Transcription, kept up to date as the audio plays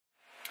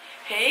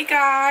Hey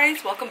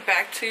guys, welcome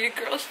back to your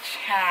girl's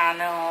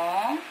channel.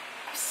 I'm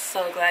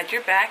so glad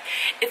you're back.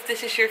 If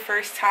this is your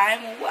first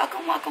time,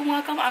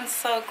 welcome. I'm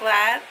so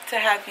glad to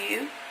have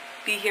you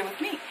be here with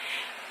me.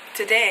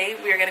 Today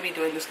we are going to be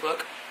doing this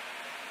look.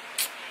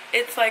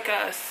 It's like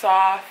a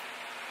soft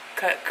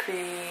cut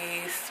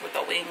crease with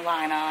a wing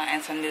liner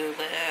and some new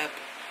lip.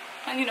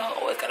 And you know,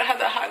 always gotta have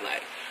that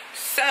highlight.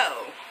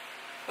 So,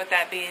 with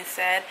that being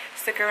said,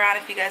 stick around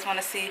if you guys want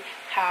to see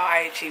how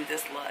I achieved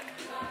this look.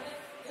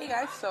 Hey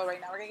guys, so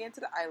right now we're gonna get into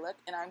the eye look,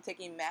 and I'm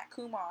taking Matte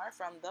Kumar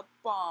from the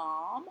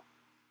Balm.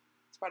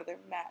 It's part of their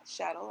matte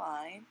shadow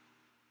line.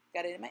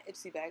 Got it in my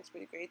Ipsy bag. It's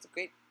pretty great. It's a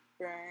great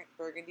burnt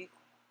burgundy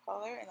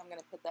color, and I'm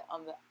gonna put that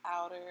on the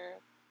outer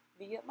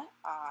V of my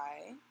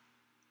eye.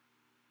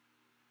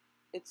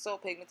 It's so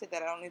pigmented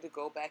that I don't need to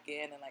go back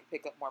in and like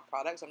pick up more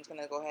product, so I'm just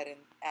gonna go ahead and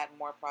add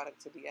more product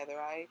to the other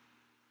eye.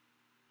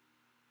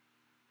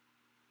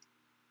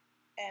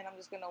 And I'm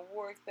just gonna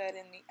work that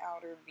in the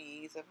outer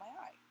V's of my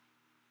eye.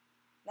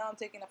 Now I'm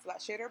taking a flat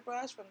shader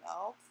brush from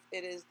e.l.f.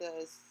 It is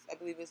the, I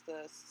believe it's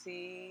the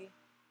C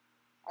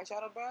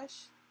eyeshadow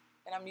brush.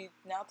 And I'm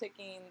now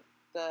taking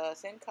the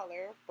same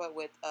color, but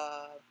with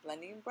a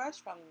blending brush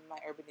from my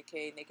Urban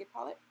Decay Naked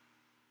palette.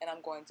 And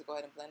I'm going to go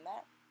ahead and blend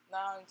that.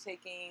 Now I'm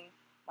taking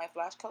my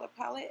Flash Color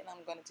palette, and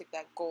I'm going to take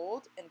that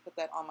gold and put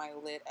that on my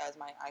lid as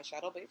my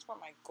eyeshadow base for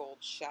my gold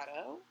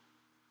shadow.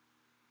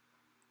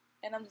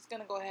 And I'm just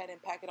going to go ahead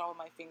and pack it on with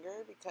my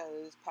finger,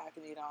 because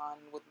packing it on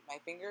with my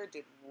finger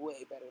did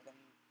way better than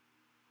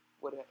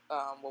what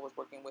was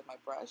working with my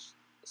brush.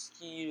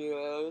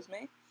 Excuse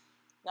me.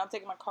 Now I'm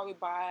taking my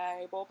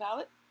carlibel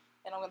palette,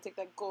 and I'm going to take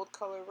that gold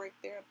color right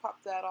there and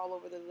pop that all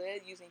over the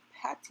lid using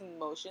patting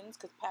motions,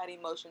 because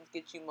patting motions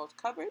get you most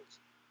coverage,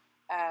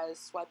 as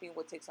swiping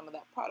would take some of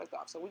that product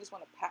off. So we just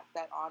want to pat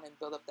that on and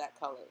build up that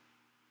color.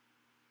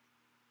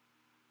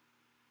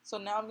 So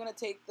now I'm going to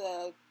take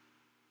the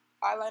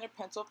eyeliner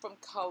pencil from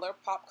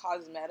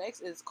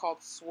bhcosmetics. It's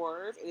called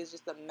Swerve. It is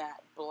just a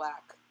matte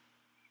black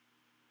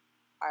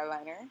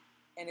eyeliner,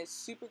 and it's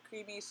super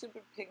creamy,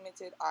 super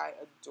pigmented. I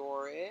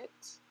adore it.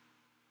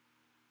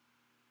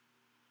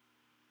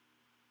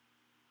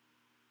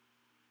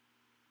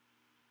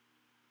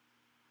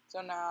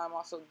 So now I'm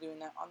also doing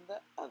that on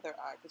the other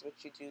eye, because what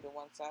you do to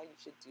one side, you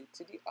should do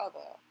to the other.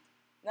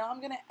 Now I'm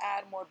going to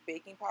add more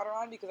baking powder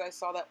on, because I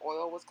saw that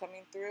oil was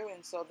coming through,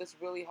 and so this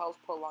really helps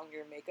prolong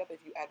your makeup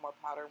if you add more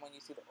powder when you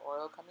see the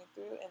oil coming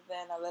through. And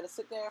then I let it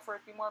sit there for a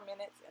few more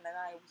minutes, and then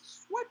I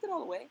swiped it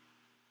all away.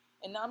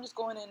 And now I'm just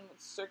going in with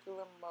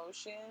circular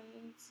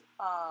motions.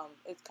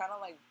 It's kind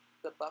of like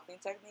the buffing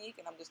technique,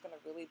 and I'm just going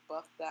to really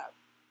buff that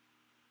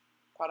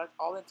product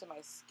all into my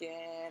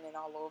skin and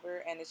all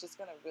over, and it's just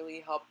going to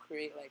really help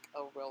create like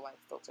a real life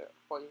filter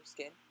for your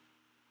skin,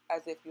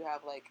 as if you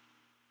have like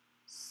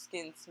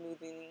skin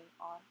smoothing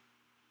on,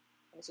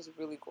 and it's just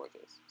really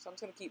gorgeous. So I'm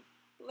just going to keep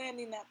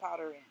blending that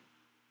powder in.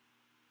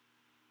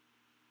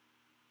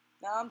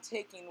 Now I'm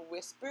taking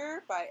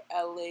Whisper by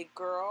LA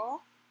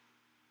Girl,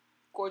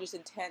 gorgeous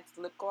intense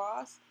lip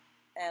gloss,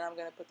 and I'm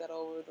going to put that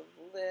over the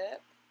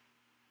lip.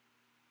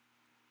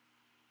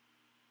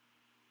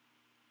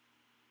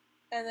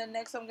 And then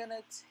next I'm going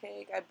to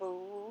take, I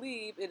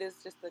believe it is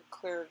just a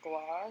clear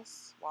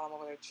gloss, while I'm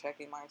over there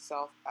checking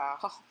myself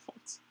out.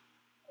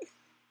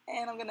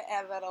 And I'm going to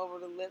add that over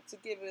the lip to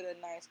give it a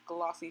nice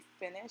glossy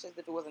finish, as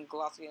if it wasn't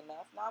glossy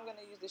enough. Now I'm going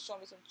to use the Show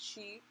Me Some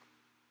Cheek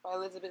by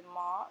Elizabeth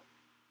Mott.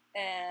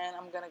 And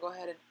I'm going to go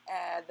ahead and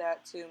add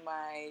that to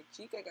my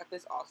cheek. I got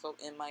this also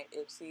in my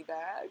Ipsy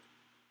bag.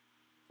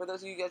 For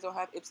those of you guys who don't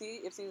have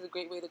Ipsy, Ipsy is a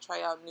great way to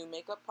try out new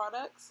makeup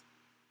products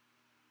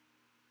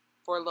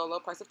for a low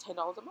price of $10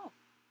 a month.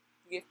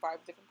 You get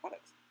 5 different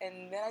products.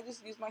 And then I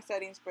just use my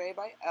setting spray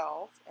by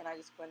e.l.f. and I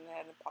just went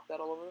ahead and pop that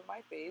all over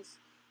my face.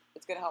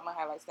 It's going to help my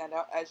highlights stand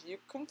out, as you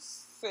can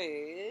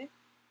see,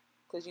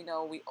 because you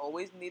know we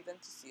always need them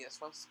to see us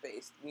from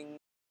space. We need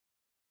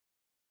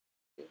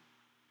to.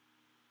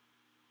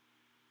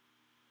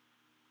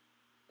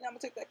 Now I'm going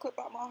to take that clip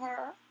out my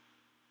hair,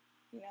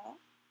 you know,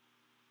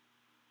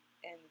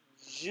 and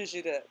zhuzh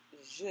it up,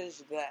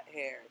 zhuzh that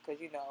hair,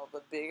 because you know,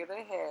 the bigger the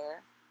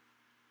hair,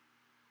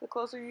 the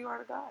closer you are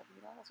to God.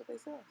 You know, that's what they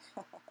say.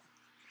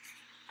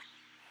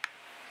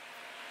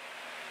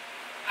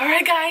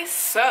 Alright guys,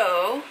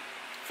 so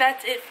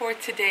that's it for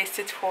today's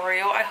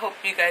tutorial. I hope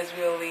you guys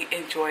really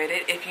enjoyed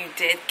it. If you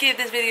did, give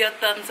this video a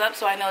thumbs up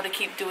so I know to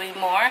keep doing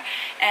more,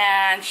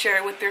 and share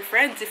it with your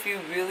friends if you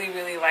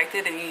really liked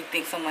it and you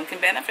think someone can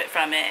benefit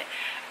from it.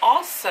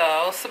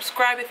 Also,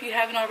 subscribe if you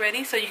haven't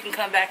already, so you can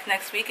come back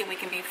next week and we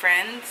can be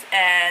friends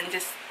and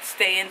just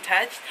stay in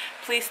touch.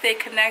 Please stay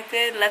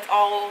connected. Let's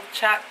all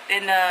chat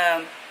in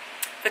the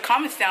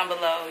comments down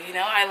below. You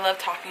know, I love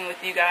talking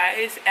with you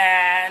guys,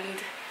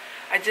 and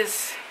I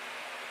just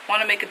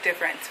want to make a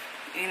difference.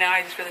 You know,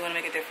 I just really want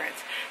to make a difference.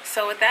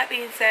 So with that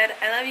being said,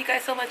 I love you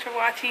guys so much for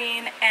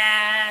watching,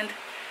 and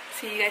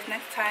see you guys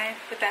next time.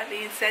 With that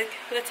being said,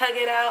 let's hug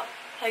it out.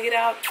 Hug it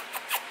out.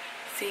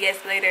 See you guys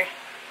later.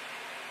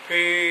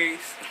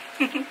 Peace.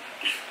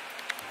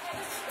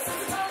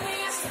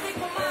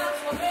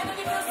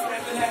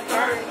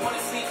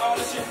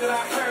 that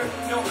I heard.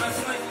 No, I'm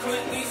Slim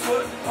Clint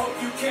Eastwood. Hope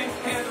you can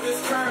handle this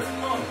curve.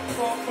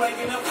 For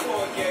flaking up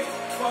for gay.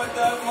 Fucked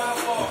up my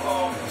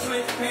ball.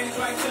 Slim panties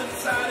right to the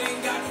side.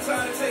 Ain't got the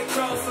time to take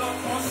clothes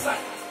off.